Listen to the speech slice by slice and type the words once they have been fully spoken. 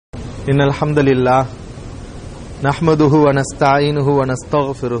إن الحمد لله نحمده ونستعينه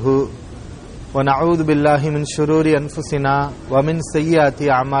ونستغفره ونعوذ بالله من شرور أنفسنا ومن سيئات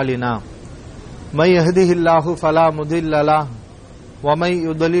أعمالنا من يهده الله فلا مضل له ومن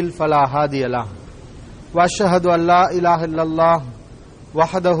يضلل فلا هادي له وأشهد أن لا إله إلا الله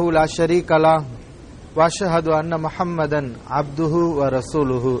وحده لا شريك له وأشهد أن محمدا عبده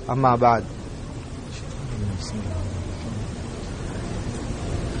ورسوله أما بعد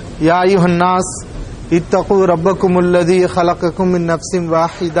يا أيها الناس اتقوا ربكم الذي خلقكم من نفس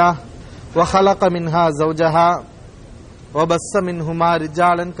واحدة وخلق منها زوجها وبث منهما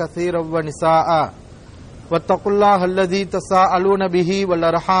رجالا كثيرا ونساء واتقوا الله الذي تساءلون به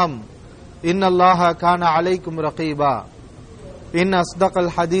والأرحام إن الله كان عليكم رقيبا إن أصدق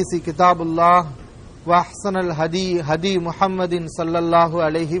الحديث كتاب الله وأحسن الهدي هدي محمد صلى الله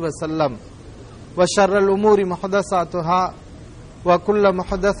عليه وسلم وشر الأمور محدثاتها وكل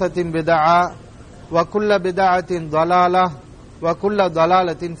محدثة بدعة وكل بدعة ضلالة وكل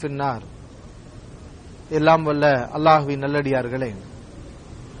ضلالة في النار. எல்லாம் வல்ல அல்லாஹ்வின் நல்லடியார்களே,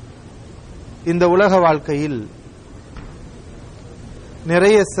 இந்த உலக வாழ்க்கையில்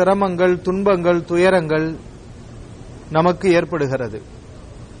நிறைய சிரமங்கள், துன்பங்கள், துயரங்கள் நமக்கு ஏற்படுகிறது.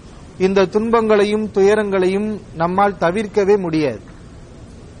 இந்த துன்பங்களையும் துயரங்களையும் நம்மால் தவிர்க்கவே முடியாது.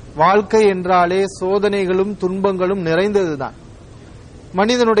 வாழ்க்கை என்றாலே சோதனைகளும் துன்பங்களும் நிறைந்ததுதான்.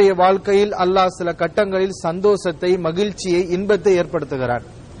 மனிதனுடைய வாழ்க்கையில் அல்லாஹ் சில கட்டங்களில் சந்தோஷத்தை, மகிழ்ச்சியை, இன்பத்தை ஏற்படுத்துகிறான்.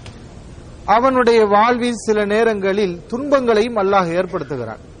 அவனுடைய வாழ்வில் சில நேரங்களில் துன்பங்களையும் அல்லாஹ்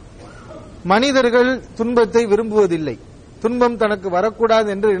ஏற்படுத்துகிறான். மனிதர்கள் துன்பத்தை விரும்புவதில்லை, துன்பம் தனக்கு வரக்கூடாது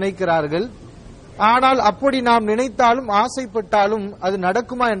என்று நினைக்கிறார்கள். ஆனால் அப்படி நாம் நினைத்தாலும் ஆசைப்பட்டாலும் அது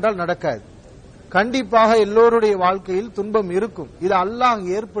நடக்குமா என்றால் நடக்காது. கண்டிப்பாக எல்லோருடைய வாழ்க்கையில் துன்பம் இருக்கும். இது அல்லாஹ்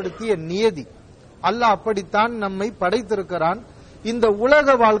ஏற்படுத்திய நியதி. அல்லாஹ் அப்படித்தான் நம்மை படைத்திருக்கிறான். இந்த உலக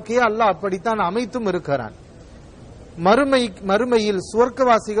வாழ்க்கையை அல்லாஹ் அப்படித்தான் அமைத்தும் இருக்கிறான். மறுமையில்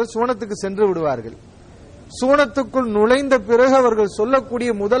சுவர்க்கவாசிகள் சூனத்துக்கு சென்று விடுவார்கள். சூனத்துக்குள் நுழைந்த பிறகு அவர்கள் சொல்லக்கூடிய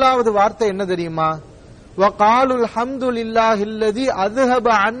முதலாவது வார்த்தை என்ன தெரியுமா? வகாலுல் ஹம்துலில்லாஹில்லதி அஸ்ஹப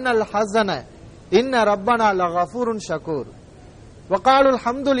அன்னல் ஹஸன இன்ன ரப்பனா லகஃபூருன் ஷகூர். வகாலுல்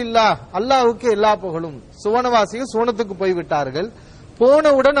ஹம்துலில்லாஹ், அல்லாஹ்வுக்கு எல்லா புகழும். சுவனவாசிகள் சூனத்துக்கு போய்விட்டார்கள்.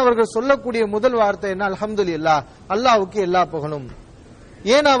 போனவுடன் அவர்கள் சொல்லக்கூடிய முதல் வார்த்தை என்ன? அல்ஹம்துலில்லாஹ், அல்லாஹ்வுக்கு எல்லா புகழும்.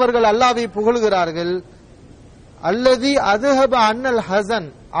 ஏன் அவர்கள் அல்லாஹ்வை புகழுகிறார்கள்? அல்லதி அஸ்ஹப அன்னல் ஹஸன்,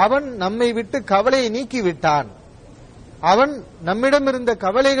 அவன் நம்மை விட்டு கவலையை நீக்கிவிட்டான். அவன் நம்மிடம் இருந்த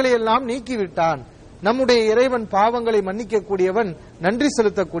கவலைகளை எல்லாம் நீக்கிவிட்டான். நம்முடைய இறைவன் பாவங்களை மன்னிக்க கூடியவன், நன்றி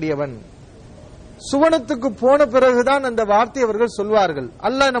செலுத்தக்கூடியவன். சுவனத்துக்கு போன பிறகுதான் அந்த வார்த்தை அவர்கள் சொல்வார்கள்,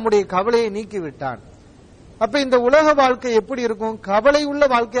 அல்லாஹ் நம்முடைய கவலையை நீக்கிவிட்டான். அப்ப இந்த உலக வாழ்க்கை எப்படி இருக்கும்? கவலை உள்ள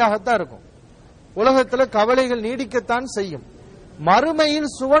வாழ்க்கையாகத்தான் இருக்கும். உலகத்துல கவலைகள் நீடிக்கத்தான் செய்யும். மறுமையில்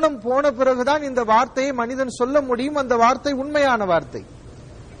சுவனம் போன பிறகுதான் இந்த வார்த்தையை மனிதன் சொல்ல முடியும். அந்த வார்த்தை உண்மையான வார்த்தை.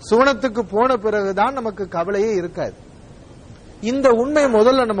 சுவனத்துக்கு போன பிறகுதான் நமக்கு கவலையே இருக்காது. இந்த உண்மை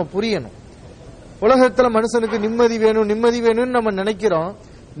முதல்ல நம்ம புரியணும். உலகத்துல மனுஷனுக்கு நிம்மதி வேணும், நிம்மதி வேணும்னு நம்ம நினைக்கிறோம்.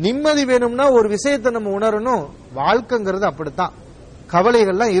 நிம்மதி வேணும்னா ஒரு விஷயத்தை நம்ம உணரணும். வாழ்க்கைங்கிறது அப்படித்தான்.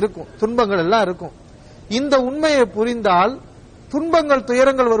 கவலைகள்லாம் இருக்கும், துன்பங்கள் எல்லாம் இருக்கும். இந்த உண்மையை புரிந்தால் துன்பங்கள்,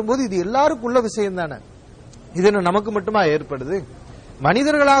 துயரங்கள் வரும்போது இது எல்லாருக்கும் உள்ள விஷயம் தானே. இது நமக்கு மட்டுமா ஏற்படுது?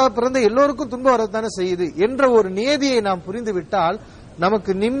 மனிதர்களாக பிறந்த எல்லோருக்கும் துன்பம் வரத்தானே செய்யுது என்ற ஒரு நியதியை நாம் புரிந்து விட்டால்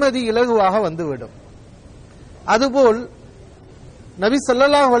நமக்கு நிம்மதி இலகுவாக வந்துவிடும். அதுபோல் நபி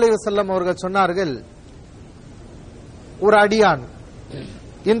ஸல்லல்லாஹு அலைஹி வஸல்லம் அவர்கள் சொன்னார்கள், ஒரு அடியான்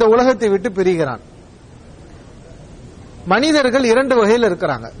இந்த உலகத்தை விட்டு பிரிகிறான். மனிதர்கள் இரண்டு வகையில்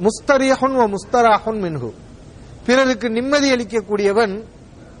இருக்கிறாங்க, முஸ்தரிஹுன் வ முஸ்தராஹுன் மின்ஹு. பிறருக்கு நிம்மதி அளிக்கக்கூடியவன்,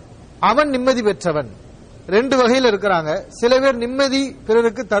 அவன் நிம்மதி பெற்றவன். ரெண்டு வகையில் இருக்கிறாங்க. சில பேர் நிம்மதி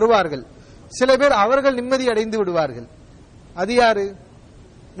பிறருக்கு தருவார்கள், சில பேர் அவர்கள் நிம்மதி அடைந்து விடுவார்கள். அது யாரு?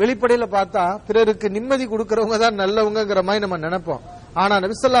 வெளிப்படையில பார்த்தா பிறருக்கு நிம்மதி கொடுக்கிறவங்க தான் நல்லவங்கிற மாதிரி நம்ம நினைப்போம். ஆனா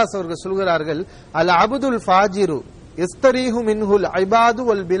நபி ஸல்லல்லாஹு அலைஹி வஸல்லம் சொல்கிறார்கள், அல் அப்துல் ஃபாஜிரு யஸ்தரீஹு மின்ஹுல் இபாது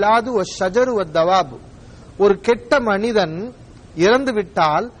வல் பிலாது வஷஜரு வத்தவாபு. ஒரு கெட்ட மனிதன் இறந்து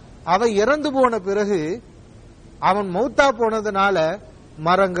விட்டால், அவன் இறந்து போன பிறகு, அவன் மௌத்தா போனதுனால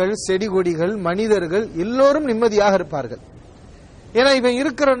மரங்கள், செடி கொடிகள், மனிதர்கள் எல்லோரும் நிம்மதியாக இருப்பார்கள். ஏன்னா இவன்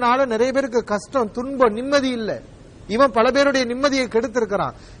இருக்கிறனால நிறைய பேருக்கு கஷ்டம், துன்பம், நிம்மதி இல்லை. இவன் பல பேருடைய நிம்மதியை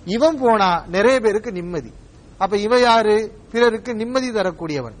கெடுத்திருக்கிறான். இவன் போனா நிறைய பேருக்கு நிம்மதி. அப்ப இவன் யாரு? பிறருக்கு நிம்மதி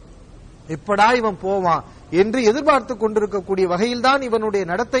தரக்கூடியவன். எப்படா இவன் போவான் என்று எதிர்பார்த்து கொண்டிருக்கக்கூடிய வகையில் தான் இவனுடைய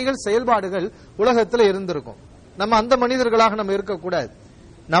நடத்தைகள், செயல்பாடுகள் உலகத்தில் இருந்திருக்கும். நம்ம அந்த மனிதர்களாக நம்ம இருக்கக்கூடாது.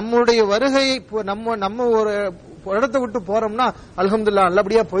 நம்முடைய வருகையை நம்ம ஒரு இடத்தை விட்டு போறோம்னா அல்ஹம்துலில்லாஹ்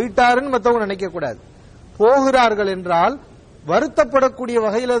நல்லபடியா போயிட்டாருன்னு மத்தவங்க நினைக்க கூடாது. போகிறார்கள் என்றால் வருத்தப்படக்கூடிய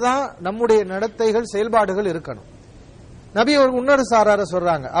வகையில தான் நம்முடைய நடத்தைகள் செயல்பாடுகள் இருக்கணும். நபி அவர்கள் இன்னொரு சாரார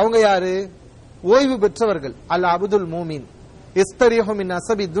சொல்றாங்க. அவங்க யாரு? ஓய்வு பெற்றவர்கள். அல் அப்துல் மூமின் இஸ்தரிஹு மின்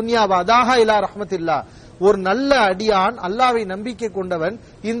அஸபி துன்யா வ அதாஹா இலா ரஹ்மத்தில்லாஹ். ஒரு நல்ல அடியான், அல்லாஹ்வை நம்பிக்கை கொண்டவன்,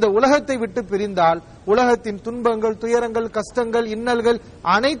 இந்த உலகத்தை விட்டு பிரிந்தால் உலகத்தின் துன்பங்கள், துயரங்கள், கஷ்டங்கள், இன்னல்கள்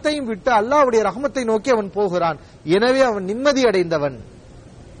அனைத்தையும் விட்டு அல்லாஹ்வுடைய ரஹ்மத்தை நோக்கி அவன் போகிறான். எனவே அவன் நிம்மதி அடைந்தவன்.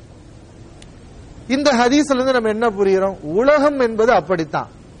 இந்த ஹதீஸ்ல இருந்து நம்ம என்ன புரிகிறோம்? உலகம் என்பது அப்படித்தான்.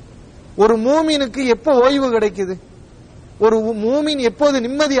 ஒரு மூமினுக்கு எப்போ ஓய்வு கிடைக்குது? ஒரு மூமின் எப்போது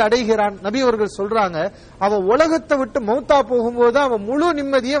நிம்மதி அடைகிறான்? நபி அவர்கள் சொல்றாங்க, அவன் உலகத்தை விட்டு மௌத்தா போகும்போது அவன் முழு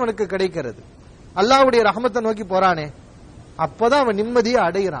நிம்மதியே அவனுக்கு கிடைக்கிறது. அல்லாஹ்வுடைய ரஹமத்தை நோக்கி போறானே, அப்பதான் அவன் நிம்மதியை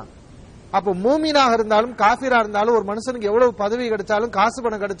அடைகிறான். அப்ப மூமினாக இருந்தாலும் காஃபிரா இருந்தாலும் ஒரு மனுஷனுக்கு எவ்வளவு பதவி கிடைச்சாலும் காசு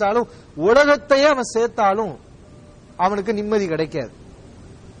பணம் கிடைச்சாலும் உலகத்தையே அவன் சேர்த்தாலும் அவனுக்கு நிம்மதி கிடைக்காது.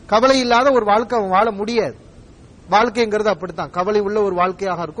 கவலை இல்லாத ஒரு வாழ்க்கை அவன் வாழ முடியாது. வாழ்க்கைங்கிறது அப்படித்தான். கவலை உள்ள ஒரு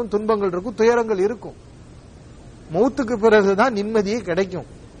வாழ்க்கையாக இருக்கும், துன்பங்கள் இருக்கும், துயரங்கள் இருக்கும். மௌத்துக்கு பிறகுதான் நிம்மதியே கிடைக்கும்.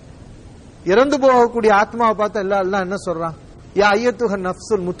 இறந்து போகக்கூடிய ஆத்மாவை பார்த்து எல்லாம் என்ன சொல்றான்? யா ஐயத்துஹ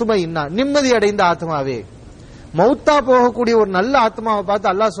நஃப்ஸுல் முத்மஇன்னா, நிம்மதி அடைந்த ஆத்மாவே. மௌத்தா போகக்கூடிய ஒரு நல்ல ஆத்மாவை பார்த்து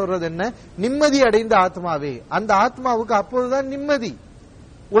அல்லாஹ் சொல்றது என்ன? நிம்மதி அடைந்த ஆத்மாவே. அந்த ஆத்மாவுக்கு அப்போதுதான் நிம்மதி.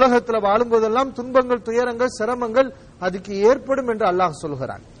 உலகத்துல வாழும்போதெல்லாம் துன்பங்கள், துயரங்கள், சிரமங்கள் அதுக்கு ஏற்படும் என்று அல்லாஹ்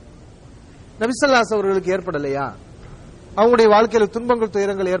சொல்கிறான். நபி ஸல்லல்லாஹு அலைஹி அவர்களுக்கு ஏற்படலையா? அவங்களுடைய வாழ்க்கையில துன்பங்கள்,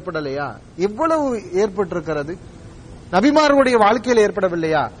 துயரங்கள் ஏற்படலையா? எவ்வளவு ஏற்பட்டிருக்கிறது. நபிமார்களுடைய வாழ்க்கையில்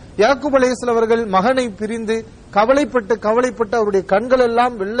ஏற்படவில்லையா? யாக்கூப் அலைஹிஸ்ஸலாம் அவர்கள் மகனை பிரிந்து கவலைப்பட்டு அவருடைய கண்கள்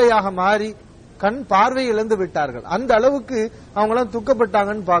எல்லாம் வெள்ளையாக மாறி கண் பார்வை இழந்து விட்டார்கள். அந்த அளவுக்கு அவங்க எல்லாம்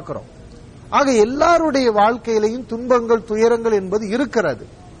துக்கப்பட்டாங்கன்னு பாக்கிறோம். ஆக எல்லாருடைய வாழ்க்கையிலையும் துன்பங்கள், துயரங்கள் என்பது இருக்கிறது.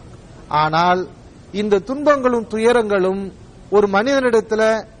 ஆனால் இந்த துன்பங்களும் துயரங்களும் ஒரு மனிதனிடத்துல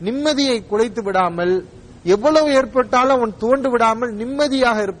நிம்மதியை குலைத்து விடாமல், எவ்வளவு ஏற்பட்டாலும் அவன் துவண்டு விடாமல்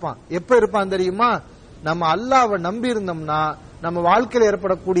நிம்மதியாக இருப்பான். எப்ப இருப்பான் தெரியுமா? நம்ம அல்லாஹ்வை நம்பி இருந்தோம்னா நம்ம வாழ்க்கையில்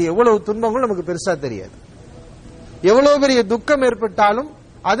ஏற்படக்கூடிய எவ்வளவு துன்பங்களும் நமக்கு பெருசா தெரியாது. எவ்வளவு பெரிய துக்கம் ஏற்பட்டாலும்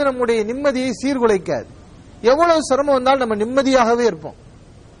அது நம்முடைய நிம்மதியை சீர்குலைக்காது. எவ்வளவு சிரமம் வந்தாலும் நம்ம நிம்மதியாகவே இருப்போம்.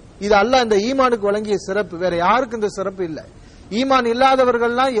 இது அல்லாஹ் இந்த ஈமானுக்கு வழங்கிய சிறப்பு. வேற யாருக்கு இந்த சிறப்பு இல்லை. ஈமான்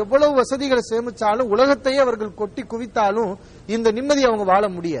இல்லாதவர்கள்லாம் எவ்வளவு வசதிகளை சேமிச்சாலும், உலகத்தையே அவர்கள் கொட்டி குவித்தாலும் இந்த நிம்மதி அவங்க வாழ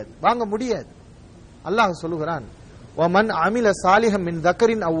முடியாது, வாங்க முடியாது. அல்லாஹ் சொல்லுகிறான், வமன் அமில சாலிஹம் மின்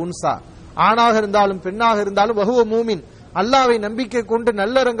தக்கரின் அவ் உன்சா, ஆணாக இருந்தாலும் பெண்ணாக இருந்தாலும் வஹுவ மூமின், அல்லாஹ்வை நம்பிக்கை கொண்டு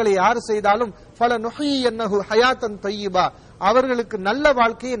நல்லறங்களை யார் செய்தாலும் ஃபல நுஹியன்னஹு ஹயாத்தன் தய்யிபா, அவர்களுக்கு நல்ல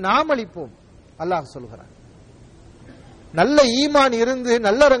வாழ்க்கையை நாம் அளிப்போம். அல்லாஹ் சொல்கிறான், நல்ல ஈமான் இருந்து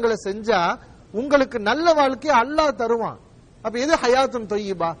நல்லறங்களை செஞ்சா உங்களுக்கு நல்ல வாழ்க்கையை அல்லாஹ் தருவான். அப்ப எது ஹயாத்துன்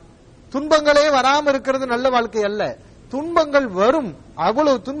தய்யிபா? துன்பங்களே வராம இருக்கிறது நல்ல வாழ்க்கை அல்ல. துன்பங்கள் வரும்.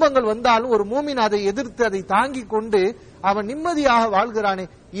 அவ்வளவு துன்பங்கள் வந்தாலும் ஒரு மூமின் அதை எதிர்த்து அதை தாங்கி கொண்டு அவன் நிம்மதியாக வாழ்கிறானே,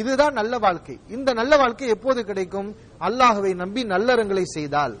 இதுதான் நல்ல வாழ்க்கை. இந்த நல்ல வாழ்க்கை எப்போது கிடைக்கும்? அல்லாஹ்வை நம்பி நல்லறங்களை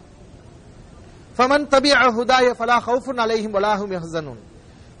செய்தால். ஃபமன் தபிஅ ஹுதாய ஃபலா ஹவுஃபுன் அலைஹிம் வலா ஹும் யஹ்ஸனூன்,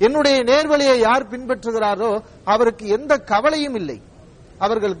 என்னுடைய நேர்வழியை யார் பின்பற்றுகிறாரோ அவருக்கு எந்த கவலையும் இல்லை.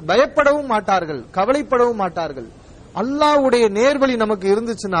 அவர்கள் பயப்படவும் மாட்டார்கள், கவலைப்படவும் மாட்டார்கள். அல்லாஹ்வுடைய நேர்வழி நமக்கு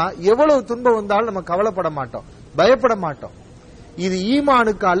இருந்துச்சுன்னா எவ்வளவு துன்பம் வந்தாலும் நம்ம கவலைப்பட மாட்டோம், பயப்பட மாட்டோம். இது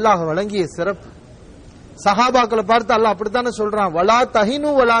ஈமானுக்கு அல்லாஹ் வழங்கிய சிறப்பு. சஹாபாக்களை பார்த்து அல்லாஹ் அப்படித்தானே சொல்றான், வலா தஹினு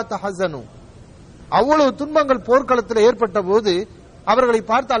வலா தஹஸனு. அவ்வளவு துன்பங்கள் போர்க்களத்தில் ஏற்பட்ட போது அவர்களை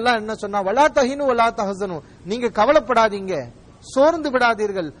பார்த்து அல்லாஹ் என்ன சொன்னா, வலா தஹினு வலா தஹஸனு, நீங்க கவலைப்படாதீங்க, சோர்ந்து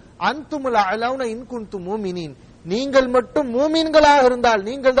விடாதீர்கள். அன்துமுல் அலௌன இன் குன்தும் மூமினீன், நீங்கள் மட்டும் மூமின்களாக இருந்தால்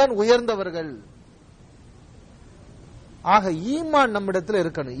நீங்கள் தான் உயர்ந்தவர்கள். ஆக ஈமான் நம்மிடத்துல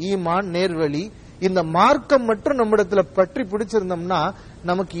இருக்கணும். ஈமான், நேர்வழி, இந்த மார்க்கம் மட்டும் நம்மிடத்துல பற்றி பிடிச்சிருந்தோம்னா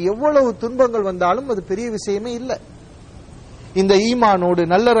நமக்கு எவ்வளவு துன்பங்கள் வந்தாலும் அது பெரிய விஷயமே இல்லை. இந்த ஈமானோடு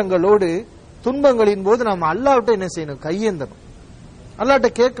நல்லறங்களோடு துன்பங்களின் போது நம்ம அல்லாஹ்விட்ட என்ன செய்யணும்? கையேந்தணும், அல்லாஹ்ட்ட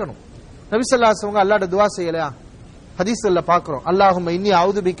கேட்கணும். நபி ஸல்லல்லாஹு அலைஹி வஸல்லம் அல்லாஹ்ட்ட துஆ செய்யலையா? ஹதீஸ்ல பாக்குறோம், அல்லாஹும்ம இன்னி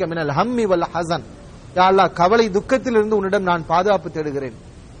அஊது பிக்க மினல் ஹம்மி வல் ஹஸன், யா அல்லாஹ் கவலை துக்கத்திலிருந்து உன்னிடம் நான் பாதுகாப்பு தேடுகிறேன்.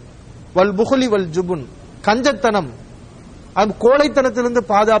 வல் புஹ்லி வல் ஜுபுன், கஞ்சத்தனம் கோழைத்தனத்திலிருந்து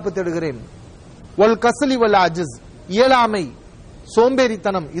பாதுகாப்பு தேடுகிறேன். வல் கஸ்லி வல் அஜ்ஸ், இயலாமை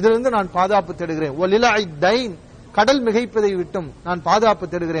சோம்பேறித்தனம், இதிலிருந்து நான் பாதுகாப்பு தேடுகிறேன். வல் இலஇ தைன், கடல் மிகைப்பதை விட்டும் நான் பாதுகாப்பு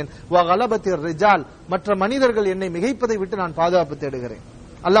தேடுகிறேன். வ கலபத்திர் ரிஜால், மற்ற மனிதர்கள் என்னை மிகைப்பதை விட்டு நான் பாதுகாப்பு தேடுகிறேன்.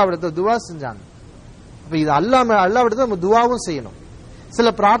 அல்லாஹ்விடத்துல துஆ செஞ்சாங்க. அப்ப இது அல்லாஹ்விடத்துல நம்ம துஆவும் செய்யணும். சில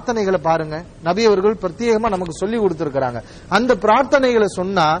பிரார்த்தனைகளை பாருங்க, நபி அவர்கள் பிரத்யேகமா நமக்கு சொல்லி கொடுத்திருக்கிறாங்க. அந்த பிரார்த்தனைகளை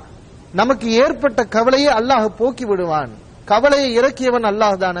சொன்னா நமக்கு ஏற்பட்ட கவலையை அல்லாஹ் போக்கி விடுவான். கவலையை இறக்கியவன்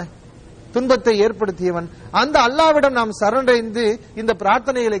அல்லாஹ் தானே, துன்பத்தை ஏற்படுத்தியவன். அந்த அல்லாஹ்விடம் நாம் சரணடைந்து இந்த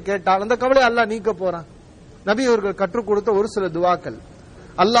பிரார்த்தனைகளை கேட்டால் அந்த கவலை அல்லாஹ் நீக்க போறான். நபி அவர்கள் கற்றுக் கொடுத்த ஒரு சில துவாக்கள்.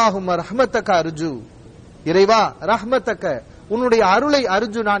 அல்லாஹும்ம ரஹ்மத்தக அர்ஜு, இறைவா ரஹ்மத்தக, உன்னுடைய அருளை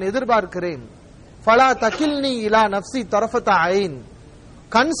அர்ஜு நான் எதிர்பார்க்கிறேன். ஃபலா தகில்னி இலா நஃப்ஸி தரஃபத ஐன்,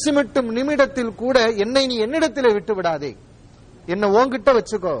 கண் சிமிட்டும் நிமிடத்தில் கூட என்னை நீ என்னிடத்திலே விட்டு விடாதே, என்ன உன்கிட்ட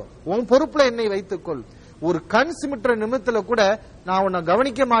வச்சுக்கோ, உன் பொறுப்புல என்னை வைத்துக்கொள். ஒரு கண் சிமிட்டுற நிமிடத்துல கூட நான் உன்னை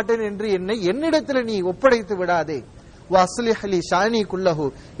கவனிக்க மாட்டேன் என்று என்னை என்னிடத்துல நீ ஒப்படைத்து விடாதே. வஸ்லிஹ் லி ஷானி குல்லஹு,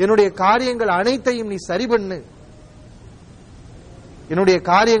 என்னுடைய காரியங்கள் அனைத்தையும் நீ சரி பண்ணு, என்னுடைய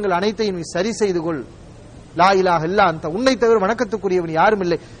காரியங்கள் அனைத்தையும் நீ சரி செய்து கொள். லா இலாஹ இல்லா அன்த, உன்னை தவிர வணக்கத்துக்குரியவன் யாரும்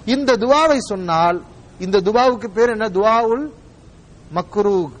இல்லை. இந்த துவாவை சொன்னால், இந்த துவாவுக்கு பேர் என்ன? துவாவுல்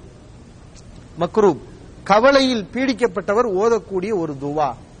மக்ரூப். மக்ரூப், கவலையில் பீடிக்கப்பட்டவர் ஓதக்கூடிய ஒரு துவா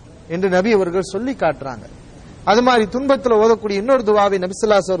என்று நபி அவர்கள் சொல்லி காட்டுறாங்க. அது மாதிரி துன்பத்தில் ஓதக்கூடிய இன்னொரு துவாவை நபி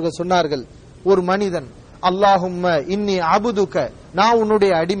ஸல்லல்லாஹு அலைஹி அவர்கள் சொன்னார்கள். ஒரு மனிதன் அல்லாஹும்ம இன்னி அபுதுக, நான்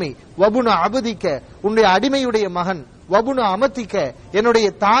உன்னுடைய அடிமை, வபுன அபுதிக்க, உன்னுடைய அடிமையுடைய மகன், வபுன அமதிக்க, என்னுடைய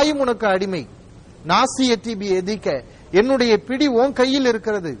தாயும் உனக்கு அடிமை, நாசியத்தி பி எதிக்க, என்னுடைய பிடி உன் கையில்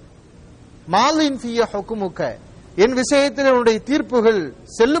இருக்கிறது, மாலின் ஃபிய ஹுக்முக, என் விஷயத்தில் உன்னுடைய தீர்ப்புகள்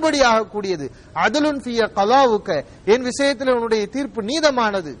செல்லுபடியாக கூடியது, அதுலுன் ஃபிய கலாவுக்க, என் விஷயத்தில் உன்னுடைய தீர்ப்பு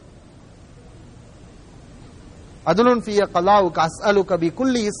நீதமானது, அதுலுன் ஃபிய கலாவுக்க அஸ்அலுக பி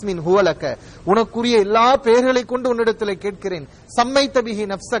குல்லி இஸ்மின் ஹுவலக, உனக்குரிய எல்லா பெயர்களை கொண்டு உன்னிடத்தில் கேட்கிறேன். சம்மைத பிஹி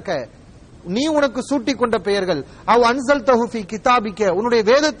நஃப்ஸக, நீ உனக்கு சூட்டிக் கொண்ட பெயர்கள், அவ் அன்ஸல்தஹு ஃபீ கிதாபிக, உன்னுடைய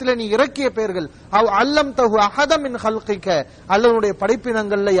வேதத்தில் நீ இறக்கிய பெயர்கள், அவ் அல்லம்தஹு அஹத மின் ஹல்கிக, அல்லது உன்னுடைய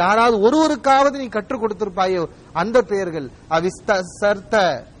படைப்பினங்கள்ல யாராவது ஒருவருக்காவது நீ கற்றுக் கொடுத்திருப்பாயோ அந்த பெயர்கள், அவிஸ்தஸர்த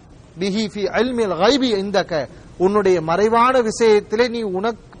பிஹி ஃபீ இல்மில் கைபி இந்தக, உன்னுடைய மறைவான விஷயத்திலே நீ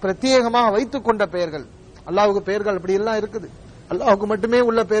உனக்கு பிரத்யேகமாக வைத்துக் கொண்ட பெயர்கள். அல்லாஹ்வுக்கு பெயர்கள் அப்படி எல்லாம் இருக்குது, அல்லாஹ்வுக்கு மட்டுமே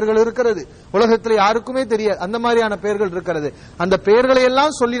உள்ள பெயர்கள் இருக்கிறது, உலகத்தில் யாருக்குமே தெரியாது அந்த மாதிரியான பெயர்கள் இருக்கிறது. அந்த பெயர்களை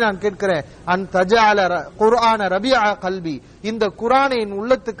எல்லாம் சொல்லி நான் கேட்கிறேன். அன் தஜஅல குர்ஆன ரபிஅ கல்பி, இந்த குர்ஆனை என்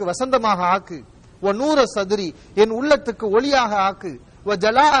உள்ளத்துக்கு வசந்தமாக ஆக்கு, வ நூர சத்ரி, என் உள்ளத்துக்கு ஒளியாக ஆக்கு, வ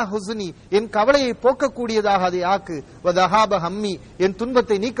ஜலாஅ ஹுஸ்னி, என் கவலையை போக்கக்கூடியதாக அதை ஆக்கு, வ தஹாப ஹம்மி, என்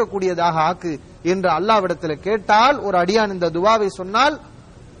துன்பத்தை நீக்கக்கூடியதாக ஆக்கு என்று அல்லாஹ்விடத்தில் கேட்டால், ஒரு அடியான் இந்த துவாவை சொன்னால்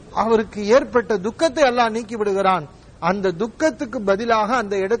அவருக்கு ஏற்பட்ட துக்கத்தை அல்லாஹ் நீக்கி விடுகிறான். அந்த துக்கத்துக்கு பதிலாக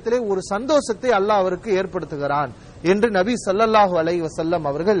அந்த இடத்திலே ஒரு சந்தோஷத்தை அல்லாஹ் அவருக்கு ஏற்படுத்துகிறான் என்று நபி ஸல்லல்லாஹு அலைஹி வஸல்லம்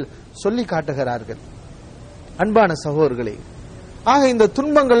அவர்கள் சொல்லி காட்டுகிறார்கள். அன்பான சகோதரர்களே, ஆக இந்த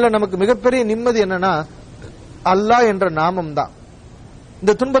துன்பங்கள்ல நமக்கு மிகப்பெரிய நிம்மதி என்னன்னா அல்லாஹ் என்ற நாமம் தான்.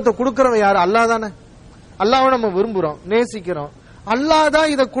 இந்த துன்பத்தை கொடுக்கிறவன் யாரு? அல்லாஹ் தானே. அல்லாஹ்வை நம்ம விரும்புறோம், நேசிக்கிறோம், அல்லாஹ்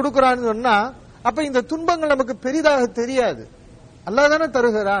தான் இதை கொடுக்கிறான்னு சொன்னா அப்ப இந்த துன்பங்கள் நமக்கு பெரிதாக தெரியாது. அல்லாஹ் தானே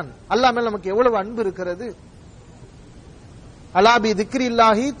தருகிறான். அல்லாஹ் மேல நமக்கு எவ்வளவு அன்பு இருக்கிறது. அலா பி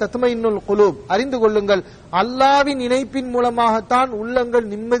திக்ரில்லாஹி தத்மைனுல் குலூப், அறிந்து கொள்ளுங்கள் அல்லாஹ்வின் இணைப்பின் மூலமாகத்தான் உள்ளங்கள்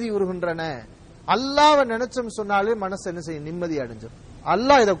நிம்மதி உறுகின்றன. அல்லாஹ்வை நினைச்சோம் சொன்னாலே மனசு என்ன செய்யும்? நிம்மதி அடைஞ்சிடும்.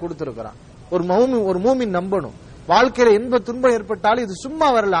 அல்லாஹ் இதை கொடுத்திருக்கிறான். ஒரு மூமின் நம்பணும். வாழ்க்கையில எந்த துன்பம் ஏற்பட்டாலும் இது சும்மா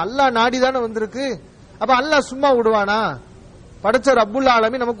வரல, அல்லாஹ் நாடிதானே வந்திருக்கு. அப்ப அல்லாஹ் சும்மா விடுவானா? படைச்ச ரப்புல்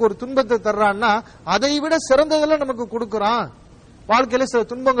ஆலமீன் நமக்கு ஒரு துன்பத்தை தர்றான்னா அதை விட சிறந்ததெல்லாம் நமக்கு கொடுக்கறான். வாழ்க்கையில சில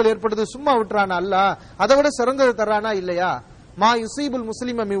துன்பங்கள் ஏற்படுது, சும்மா விட்டுறானா அல்லாஹ்? அதை விட சிறந்தது தர்றானா இல்லையா? மா யுசீபுல்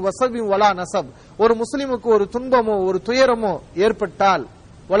முஸ்லிம மின் வஸபின் வலா நஸப், ஒரு முஸ்லிமுக்கு ஒரு துன்பமோ ஒரு துயரமோ ஏற்பட்டால்,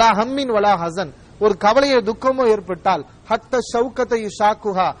 வலா ஹம்மின் வலா ஹஸன், ஒரு கவலையோ துக்கமோ ஏற்பட்டால், ஹத்த ஷௌகத்தை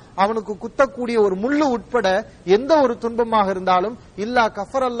ஷாக்குஹா, அவனுக்கு குத்தக்கூடிய ஒரு முள்ளு உட்பட எந்த ஒரு துன்பமாக இருந்தாலும், இல்லா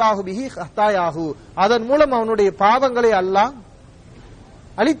கஃபரல்லாஹு பிஹி ஹத்தாயாஹு, அதன் மூலம் அவனுடைய பாவங்களை அல்லாஹ்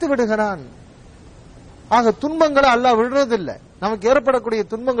அழித்து விடுகிறான். ஆக துன்பங்களை அல்லாஹ் விடுறதில்லை. நமக்கு ஏற்படக்கூடிய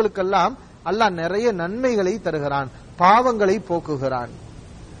துன்பங்களுக்கெல்லாம் அல்லாஹ் நிறைய நன்மைகளை தருகிறான், பாவங்களை போக்குகிறான்.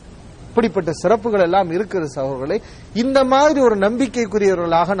 இப்படிப்பட்ட சிறப்புகள் எல்லாம் இருக்கிற சகோதரர்களை, இந்த மாதிரி ஒரு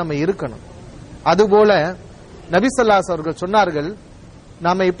நம்பிக்கைக்குரியவர்களாக நம்ம இருக்கணும். அதுபோல நபி ஸல்லல்லாஹு அலைஹி அவர்கள் சொன்னார்கள்,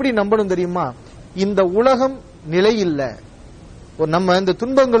 நாம எப்படி நம்பணும் தெரியுமா? இந்த உலகம் நிலை இல்ல. நம்ம இந்த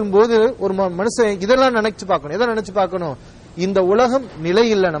துன்பங்கள் போது ஒரு மனுஷன் இதெல்லாம் நினைச்சு பார்க்கணும். எதை நினைச்சு பார்க்கணும்? இந்த உலகம் நிலை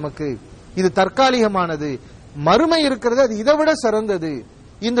இல்ல, நமக்கு இது தற்காலிகமானது, மறுமை இருக்கிறது, அது இதை விட சிறந்தது.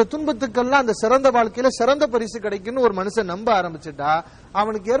 இந்த துன்பத்துக்கெல்லாம் அந்த சிறந்த வாழ்க்கையில சிறந்த பரிசு கிடைக்குன்னு ஒரு மனுஷன் நம்ப ஆரம்பிச்சுட்டா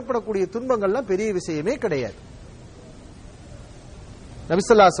அவனுக்கு ஏற்படக்கூடிய துன்பங்கள்லாம் பெரிய விஷயமே கிடையாது. நபி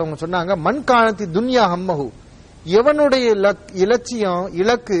ஸல்லல்லாஹு அலைஹி வஸல்லம் சொன்னாங்க, மன் கானத்தி துன்யா ஹம்மஹு, எவனுடைய இலட்சியம்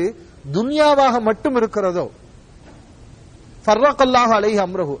இலக்கு துன்யாவாக மட்டும் இருக்கிறதோ, ஃபர்ரகல்லாஹு அலைஹி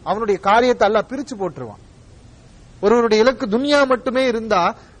அம்ரஹு, அவனுடைய காரியத்தை அல்லாஹ் பிரிச்சு போட்டுருவான். ஒருவருடைய இலக்கு துன்யா மட்டுமே இருந்தா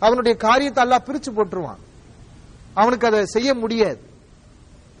அவனுடைய காரியத்தை அல்லாஹ் பிரிச்சு போட்டுருவான், அவனுக்கு அதை செய்ய முடியாது.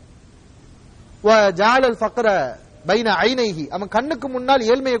 ஜாலல் ஃபக்ர பைன ஐனைஹி, அவன் கண்ணுக்கு முன்னால்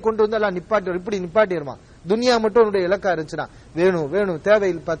ஏழ்மையை கொண்டு வந்து எல்லாம் இப்படி நிப்பாட்டிடுவான். துன்யா மட்டும் அவனுடைய இலக்கா இருந்துச்சுன்னா வேணும் வேணும்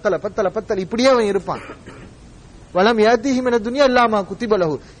தேவையில் பத்தல பத்தல பத்தல இப்படியே அவன் இருப்பான். வலம் யாத்திஹி மின துன்யா இல்லாமா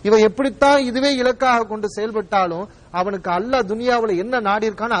குத்திபலஹு. இவன் எப்படித்தான் இதுவே இலக்காக கொண்டு செயல்பட்டாலும் அவனுக்கு அல்லாஹ் துனியாவுல என்ன நாடி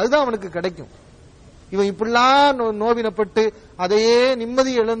இருக்கானோ அதுதான் அவனுக்கு கிடைக்கும். இவன் இப்படிலாம் நோவினப்பட்டு அதையே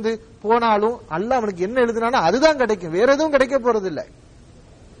நிம்மதி இழந்து போனாலும் அல்லாஹ் அவனுக்கு என்ன எழுதினானோ அதுதான் கிடைக்கும், வேற எதுவும் கிடைக்க போறது இல்லை.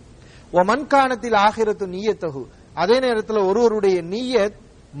 மண்காணத்தில் ஆகிரத்து நீயத்தகு. அதே நேரத்தில் ஒருவருடைய நீயத்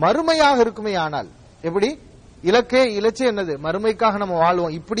மறுமையாக இருக்குமே ஆனால், எப்படி இலச்சே என்னது, மறுமைக்காக நம்ம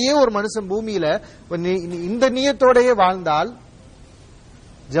வாழ்வோம். இப்படியே ஒரு மனுஷன் பூமியில இந்த நீயத்தோடயே வாழ்ந்தால்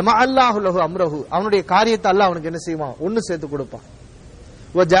ஜமா அல்லாஹு லஹு அம்ரஹு, அவனுடைய காரியத்தை அல்லாஹ் அவனுக்கு என்ன செய்வான், ஒன்னு சேர்த்து கொடுப்பான்.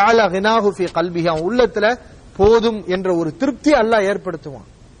 அவன் உள்ளத்துல போதும் என்ற ஒரு திருப்தி அல்லாஹ் ஏற்படுத்துவான்.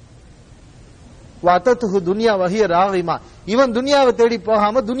 துன்யா வஹிய ராகிமா, இவன் துன்யாவை தேடி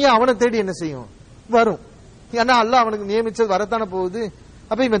போகாம துன்யா அவனை தேடி என்ன செய்யும், வரும். ஏன்னா அல்லாஹ் அவனுக்கு நியமிச்சது வரத்தானே போகுது.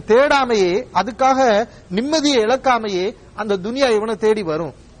 அப்ப இவன் தேடாமையே, அதுக்காக நிம்மதியை இழக்காமையே அந்த துனியா இவனை தேடி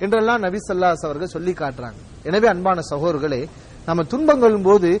வரும் என்றெல்லாம் நபி ஸல்லல்லாஹு அலைஹி அவர்கள் சொல்லி காட்டுறாங்க. எனவே அன்பான சகோதரர்களே, நம்ம துன்பங்களும்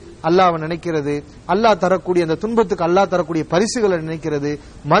போது அல்லாஹ்வை நினைக்கிறது, அல்லாஹ் தரக்கூடிய அந்த துன்பத்துக்கு அல்லாஹ் தரக்கூடிய பரிசுகளை நினைக்கிறது,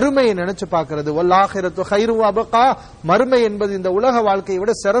 மறுமையை நினைச்சு பார்க்கிறது. வல்லாஹிரத்து கைரு அபகா, மறுமை என்பது இந்த உலக வாழ்க்கையை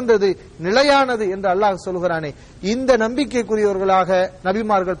விட சிறந்தது, நிலையானது என்று அல்லாஹ் சொல்கிறானே. இந்த நம்பிக்கைக்குரியவர்களாக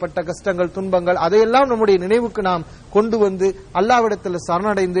நபிமார்கள் பட்ட கஷ்டங்கள், துன்பங்கள், அதையெல்லாம் நம்முடைய நினைவுக்கு நாம் கொண்டு வந்து அல்லாஹ்விடத்தில்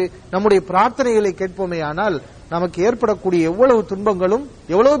சரணடைந்து நம்முடைய பிரார்த்தனைகளை கேட்போமே ஆனால் நமக்கு ஏற்படக்கூடிய எவ்வளவு துன்பங்களும்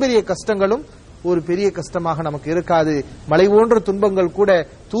எவ்வளவு பெரிய கஷ்டங்களும் ஒரு பெரிய கஷ்டமாக நமக்கு இருக்காது. மலை போன்ற துன்பங்கள் கூட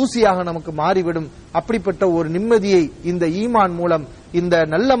தூசியாக நமக்கு மாறிவிடும். அப்படிப்பட்ட ஒரு நிம்மதியை இந்த ஈமான் மூலம், இந்த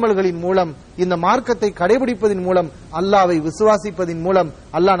நல்லமல்களின் மூலம், இந்த மார்க்கத்தை கடைபிடிப்பதன் மூலம், அல்லாஹ்வை விசுவாசிப்பதின் மூலம்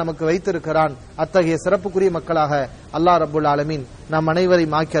அல்லாஹ் நமக்கு வைத்திருக்கிறான். அத்தகைய சிறப்புக்குரிய மக்களாக அல்லாஹ் ரப்புல் ஆலமீன் நம்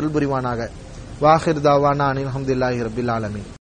அனைவரையும் ஆக்கி அருள் புரிவானாக. வாஹிர் தாவானா அல்ஹம்துலில்லாஹி ரப்பில் ஆலமீன்.